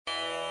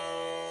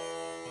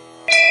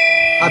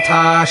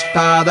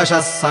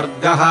अथाष्टादशः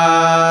सर्गः।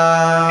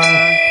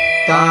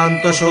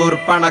 तान्तु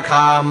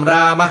शूर्पणखाम्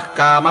रामः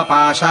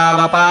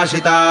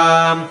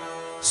कामपाशावपाशिताम्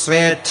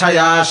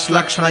स्वेच्छया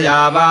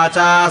श्लक्ष्णया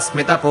वाचा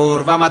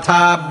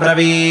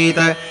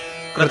स्मितपूर्वमथाब्रवीत्।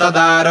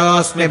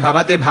 कृतदारोऽस्मि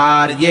भवति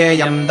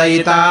भार्येयम्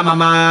दयिता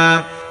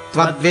मम,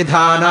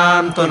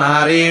 त्वद्विधानाम् तु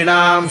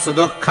नारीणाम्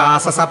सुदुःखा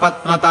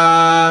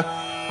सपत्नता।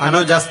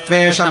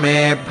 अनुजस्त्वेष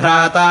मे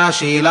भ्राता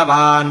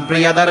शीलवान्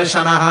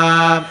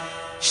प्रियदर्शनः,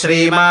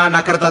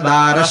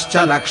 श्रीमानकृतदारश्च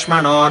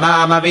लक्ष्मणो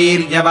नाम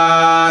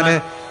वीर्यवान्।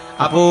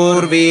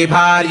 अपूर्वी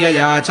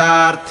भार्यया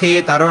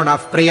चार्थी तरुणः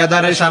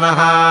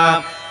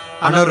प्रियदर्शनः,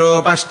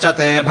 अनुरूपश्च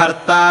ते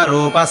भर्ता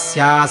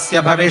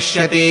रूपस्यास्य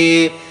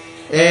भविष्यति।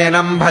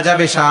 एनम् भज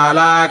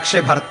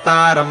विशालाक्षि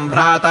भर्तारम्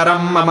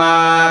भ्रातरम् मम,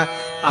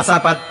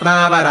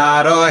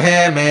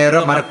 असपत्नावरारोहे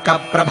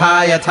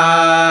मेरुमर्कप्रभा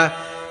यथा।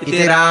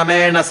 इति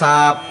रामेण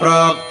सा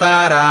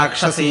प्रोक्ता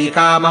राक्षसी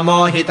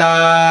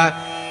काममोहिता।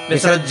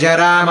 विसृज्य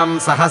रामम्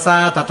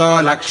सहसा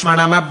ततो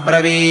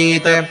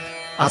लक्ष्मणमब्रवीत्,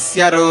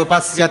 अस्य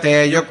रूपस्य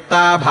ते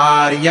युक्ता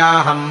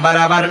भार्याहम्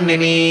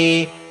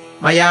वरवर्णिनी।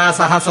 मया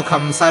सह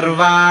सुखम्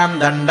सर्वान्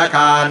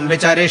दण्डकान्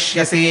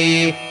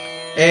विचरिष्यसि।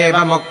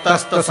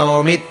 एवमुक्तस्तु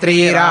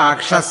सौमित्री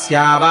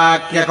राक्षस्या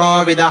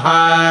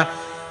वाक्यकोविदः।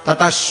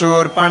 ततः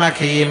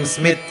शूर्पणखीम्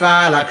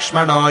स्मित्वा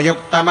लक्ष्मणो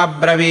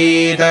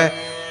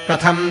युक्तमब्रवीत्,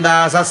 कथम्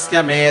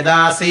दासस्य मे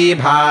दासी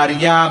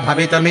भार्या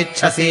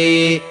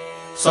भवितुमिच्छसि।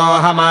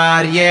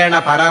 सोऽहमार्येण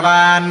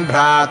परवान्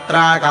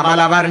भ्रात्रा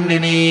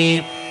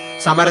कमलवर्णिनी,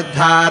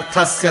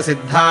 समर्थार्थस्य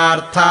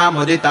सिद्धार्था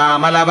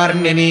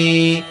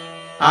मुदितामलवर्णिनी।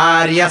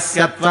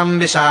 आर्यस्य त्वम्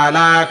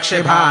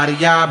विशालाक्षि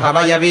भार्या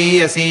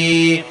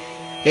भवयवीयसी।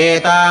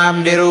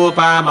 एताम्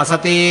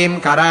विरूपामसतीम्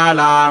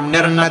करालाम्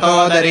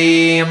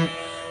निर्नतोदरीम्,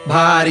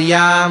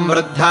 भार्याम्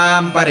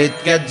वृद्धाम्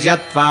परित्यज्य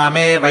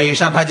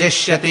त्वामेवैष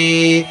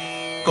भजिष्यति।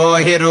 को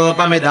हि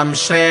रूपमिदम्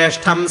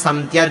श्रेष्ठम्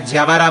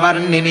सन्त्यज्य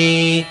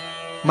वरवर्णिनी।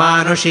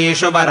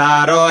 मानुषीषु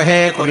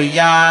वरारोहे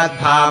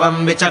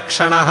कुर्याद्भावम्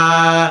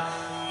विचक्षणः,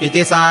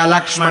 इति सा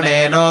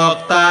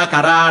लक्ष्मणेनोक्ता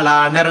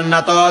कराला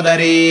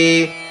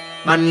निर्नतोदरी।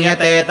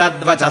 मन्यते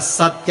तद्वचः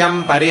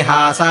सत्यम्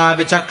परिहासा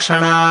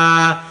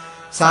विचक्षणा।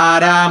 सा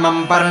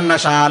रामम्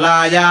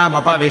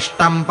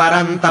पर्णशालायामुपविष्टम्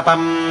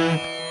परन्तपम्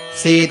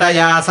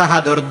सीतया सह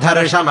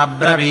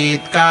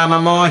दुर्धर्षमब्रवीत्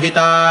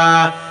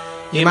काममोहिता।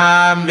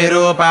 इमाम्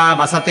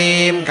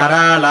विरूपामसतीम्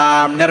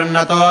करालाम्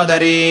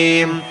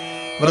निर्नतोदरीम्,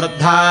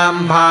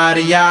 वृद्धाम्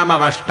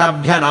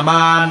भार्यामवष्टभ्य न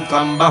माम्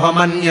त्वम्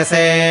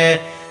बहुमन्यसे।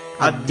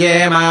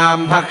 अद्ये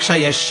माम्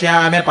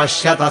भक्षयिष्यामि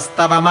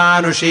पश्यतस्तव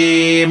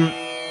मानुषीम्,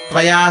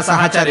 त्वया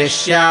सह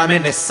चरिष्यामि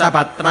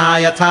निःसपत्ना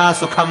यथा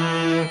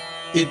सुखम्।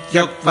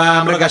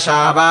 इत्युक्त्वा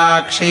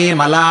मृगशावाक्षी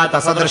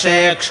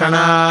मलातसदृशे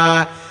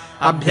क्षणा,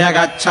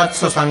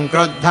 अभ्यगच्छत्सु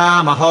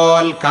सङ्क्रुद्धा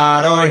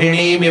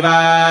महोल्कारोहिणीमिव।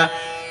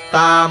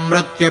 ताम्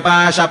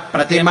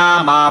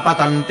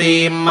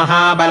मृत्युपाशप्रतिमामापतन्तीम्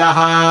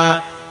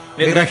महाबलः।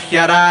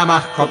 विगृह्य रामः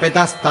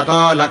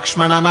कुपितस्ततो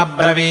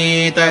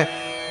लक्ष्मणमब्रवीत्,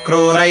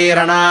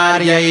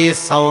 क्रूरैरनार्यैः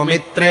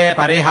सौमित्रे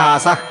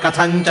परिहासः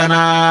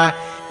कथञ्चन।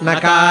 न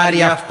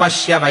कार्यः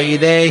पश्य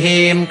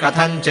वैदेहीम्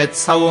कथञ्चित्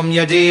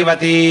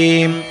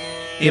सौम्यजीवतीम्।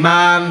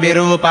 इमाम्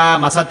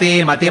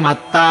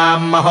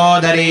विरूपामसतीमतिमत्ताम्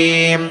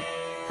महोदरीम्,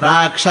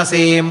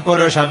 राक्षसीम्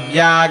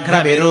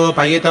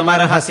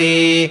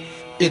पुरुषव्याघ्रविरूपयितुमर्हसि।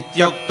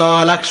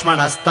 इत्युक्तो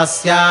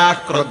लक्ष्मणस्तस्याः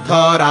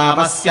क्रुद्धो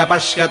रामस्य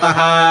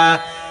पश्यतः,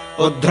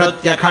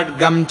 उद्धृत्य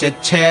खड्गम्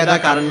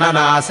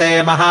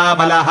चिच्छेदकर्णनासे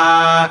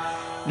महाबलः।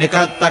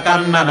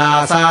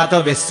 निकृत्तकर्णनासा तु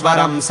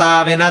विस्वरम्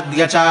सा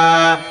विनद्य च,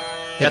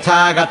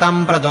 यथा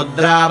गतम्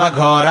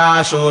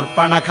प्रदुद्रावघोरा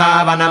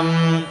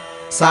शूर्पणखावनम्।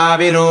 सा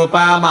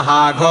विरूपा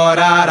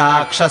महाघोरा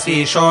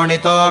राक्षसी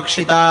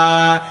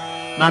शोणितोक्षिता,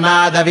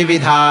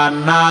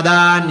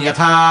 ननादविविधान्नादान्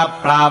यथा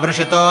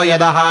प्रावृषितो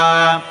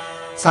यदः।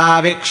 सा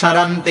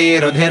विक्षरन्ती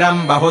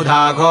रुधिरम्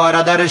बहुधा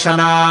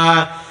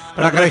घोरदर्शना,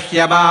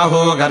 प्रगृह्य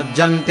बाहू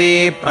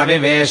गर्जन्ती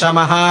प्रविवेश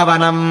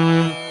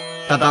महावनम्।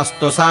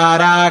 ततस्तु सा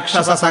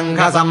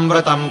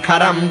राक्षससङ्घसंवृतम्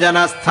खरम्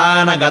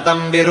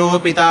जनस्थानगतम्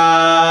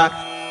विरूपिता।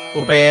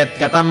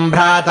 उपेत्यतम्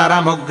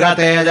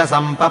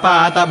भ्रातरमुग्रतेजसम्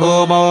पपात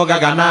भूमौ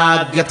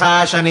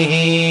गगनाद्यथा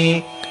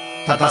शनिः।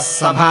 ततः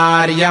स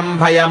भार्यम्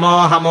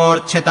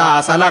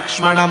भयमोहमूर्च्छिता स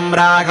लक्ष्मणम्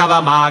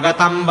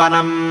राघवमागतम्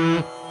वनम्।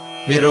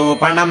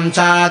 विरूपणम्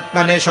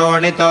चात्मनि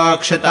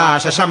शोणितोक्षिता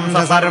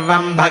शशंस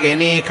सर्वम्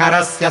भगिनी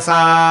खरस्य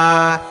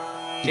सा।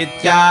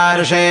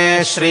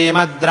 इत्यार्षे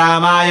श्रीमद्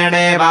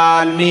रामायणे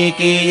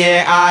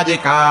वाल्मीकीये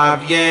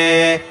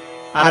आदिकाव्ये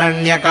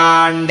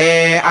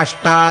अरण्यकाण्डे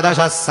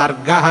 18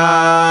 सर्गः।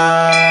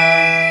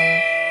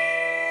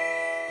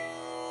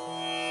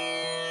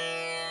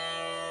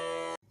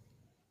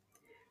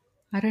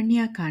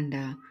 Aranya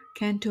Kanda,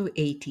 Canto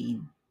 18.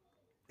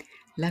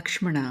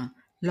 Lakshmana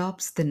lops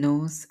the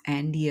nose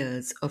and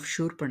ears of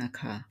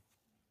Shoorpanakha.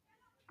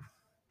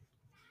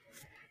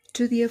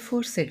 To the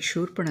aforesaid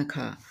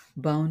Shoorpanakha,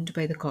 bound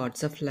by the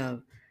cords of love,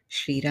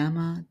 Sri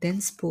Rama then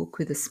spoke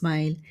with a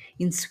smile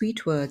in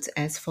sweet words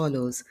as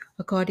follows,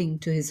 according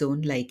to his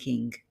own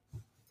liking.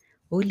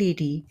 O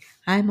lady,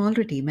 I am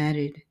already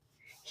married.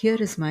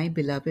 Here is my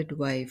beloved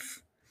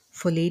wife.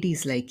 For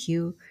ladies like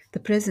you, the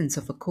presence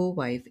of a co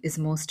wife is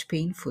most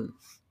painful.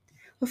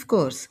 Of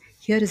course,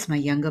 here is my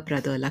younger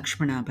brother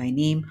Lakshmana by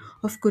name,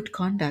 of good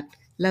conduct,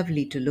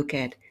 lovely to look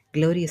at,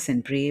 glorious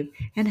and brave,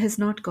 and has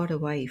not got a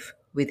wife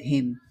with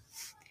him.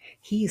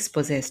 He is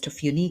possessed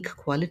of unique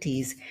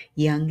qualities,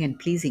 young and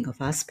pleasing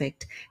of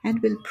aspect,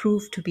 and will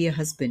prove to be a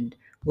husband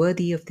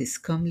worthy of this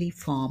comely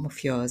form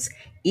of yours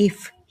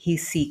if he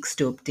seeks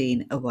to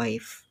obtain a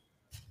wife.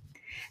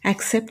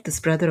 Accept this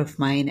brother of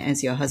mine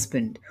as your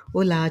husband, O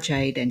large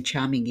eyed and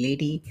charming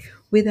lady,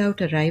 without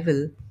a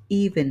rival,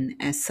 even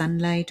as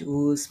sunlight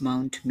woos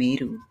Mount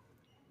Meru.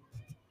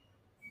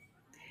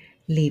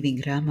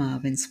 Leaving Rama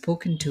when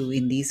spoken to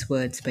in these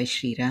words by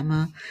Sri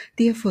Rama,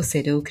 the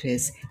aforesaid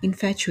ogress,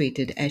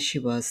 infatuated as she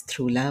was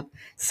through love,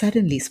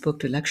 suddenly spoke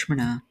to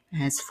Lakshmana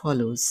as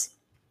follows.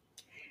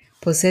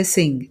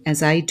 Possessing,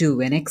 as I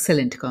do, an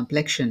excellent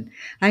complexion,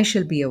 I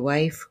shall be a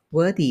wife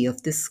worthy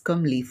of this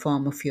comely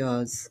form of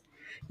yours.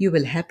 You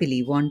will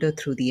happily wander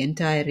through the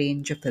entire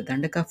range of the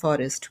Dandaka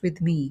forest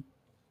with me.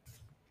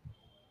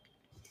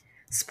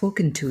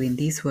 Spoken to in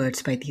these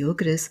words by the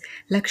ogress,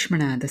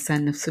 Lakshmana, the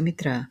son of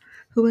Sumitra,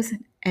 who was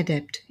an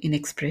adept in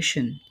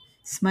expression,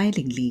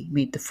 smilingly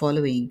made the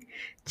following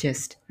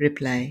just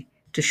reply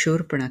to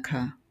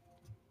Shoorpanakha.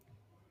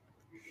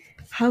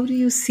 How do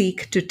you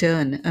seek to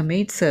turn a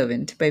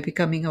maidservant by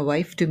becoming a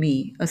wife to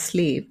me, a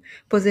slave,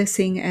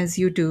 possessing as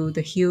you do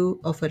the hue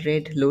of a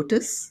red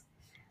lotus?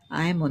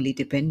 I am only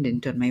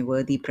dependent on my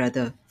worthy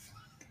brother.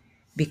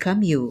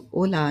 Become you, O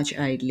large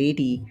eyed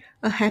lady,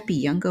 a happy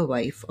younger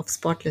wife of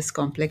spotless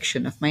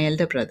complexion of my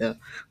elder brother,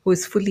 who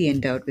is fully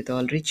endowed with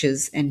all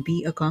riches, and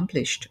be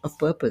accomplished of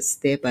purpose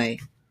thereby.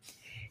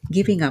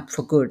 Giving up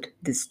for good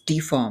this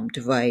deformed,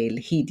 vile,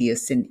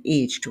 hideous, and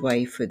aged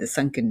wife with a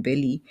sunken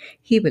belly,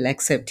 he will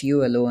accept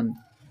you alone.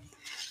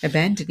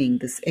 Abandoning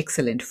this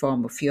excellent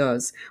form of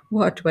yours,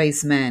 what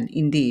wise man,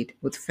 indeed,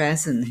 would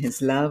fasten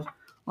his love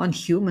on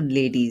human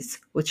ladies,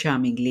 O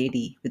charming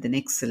lady with an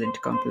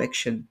excellent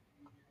complexion?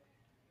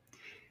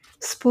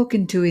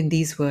 Spoken to in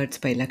these words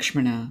by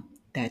Lakshmana,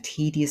 that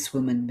hideous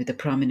woman with a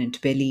prominent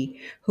belly,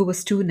 who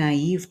was too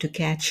naive to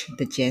catch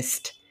the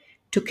jest,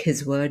 took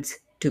his words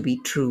to be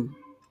true.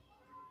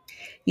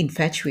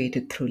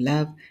 Infatuated through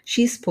love,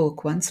 she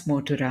spoke once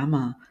more to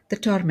Rama, the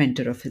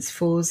tormentor of his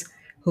foes,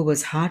 who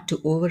was hard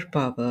to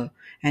overpower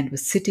and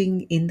was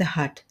sitting in the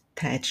hut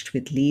thatched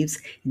with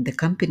leaves in the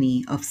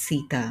company of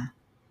Sita.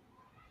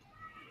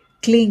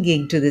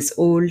 Clinging to this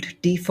old,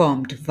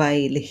 deformed,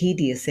 vile,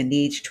 hideous, and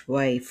aged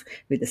wife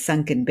with a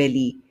sunken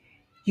belly,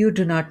 you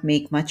do not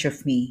make much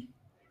of me.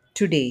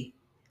 Today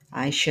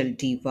I shall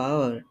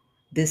devour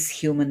this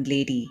human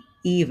lady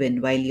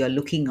even while you are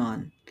looking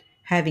on.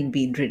 Having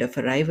been rid of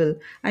a rival,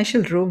 I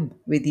shall roam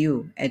with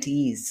you at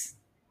ease.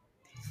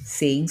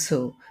 Saying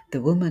so,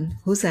 the woman,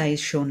 whose eyes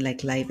shone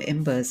like live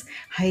embers,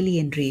 highly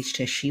enraged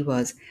as she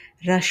was,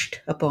 rushed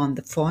upon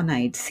the fawn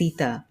eyed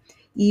Sita,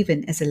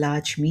 even as a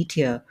large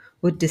meteor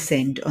would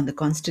descend on the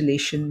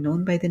constellation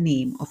known by the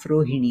name of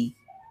Rohini.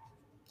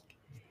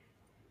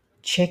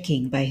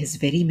 Checking by his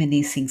very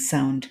menacing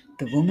sound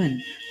the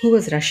woman who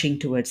was rushing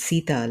towards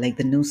Sita like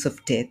the noose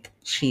of death,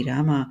 Sri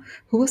Rama,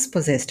 who was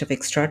possessed of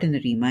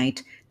extraordinary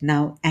might,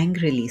 now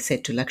angrily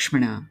said to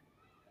Lakshmana,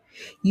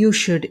 you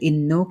should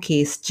in no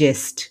case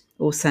jest,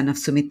 O son of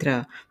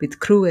Sumitra,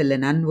 with cruel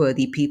and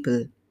unworthy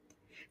people.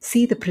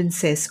 See the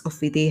princess of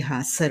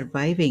Videha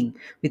surviving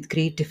with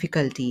great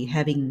difficulty,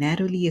 having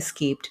narrowly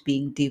escaped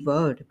being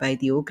devoured by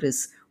the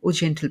ogress, O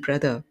gentle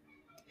brother.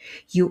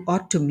 You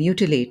ought to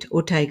mutilate, O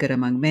tiger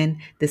among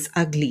men, this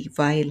ugly,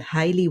 vile,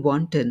 highly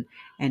wanton,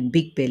 and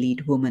big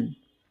bellied woman.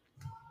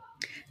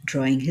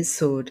 Drawing his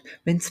sword,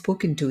 when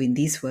spoken to in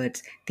these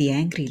words, the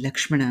angry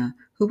Lakshmana,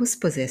 who was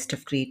possessed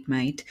of great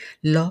might,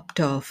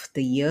 lopped off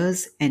the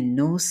ears and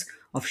nose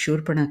of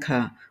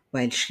Shoorpanakha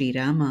while Sri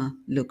Rama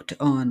looked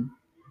on.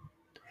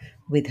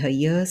 With her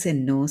ears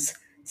and nose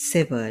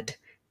severed,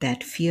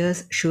 that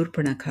fierce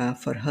Shoorpanakha,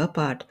 for her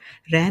part,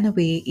 ran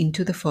away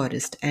into the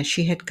forest as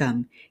she had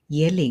come,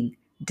 yelling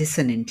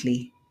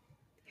dissonantly.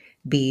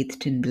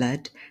 Bathed in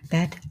blood,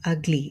 that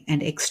ugly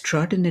and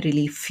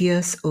extraordinarily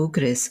fierce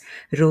ogress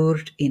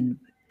roared in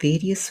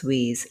various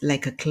ways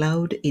like a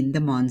cloud in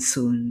the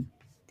monsoon,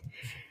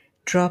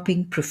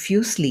 dropping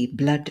profusely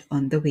blood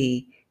on the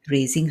way,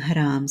 raising her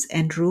arms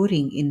and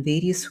roaring in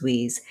various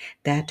ways.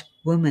 That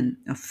woman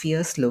of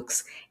fierce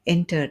looks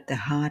entered the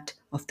heart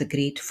of the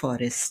great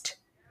forest.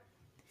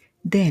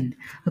 Then,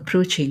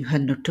 approaching her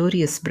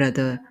notorious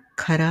brother,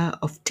 Khara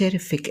of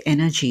terrific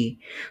energy,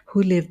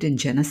 who lived in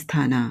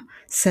Janasthana,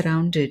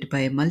 surrounded by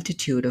a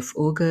multitude of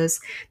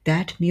ogres,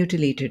 that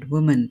mutilated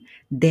woman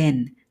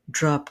then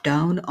dropped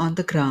down on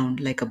the ground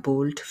like a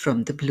bolt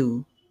from the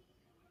blue.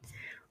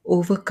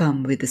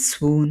 Overcome with a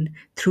swoon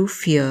through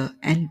fear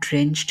and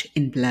drenched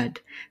in blood,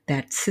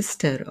 that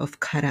sister of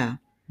Khara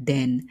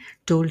then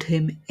told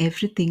him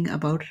everything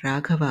about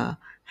Raghava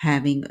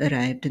having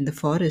arrived in the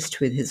forest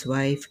with his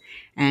wife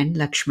and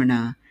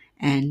Lakshmana,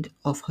 and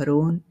of her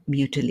own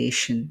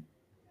mutilation.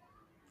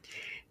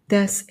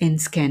 Thus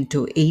ends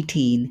Canto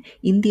 18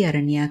 in the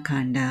Aranya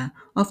Kanda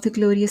of the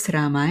glorious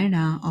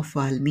Ramayana of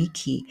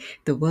Valmiki,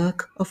 the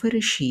work of a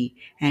rishi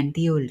and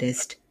the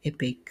oldest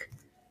epic.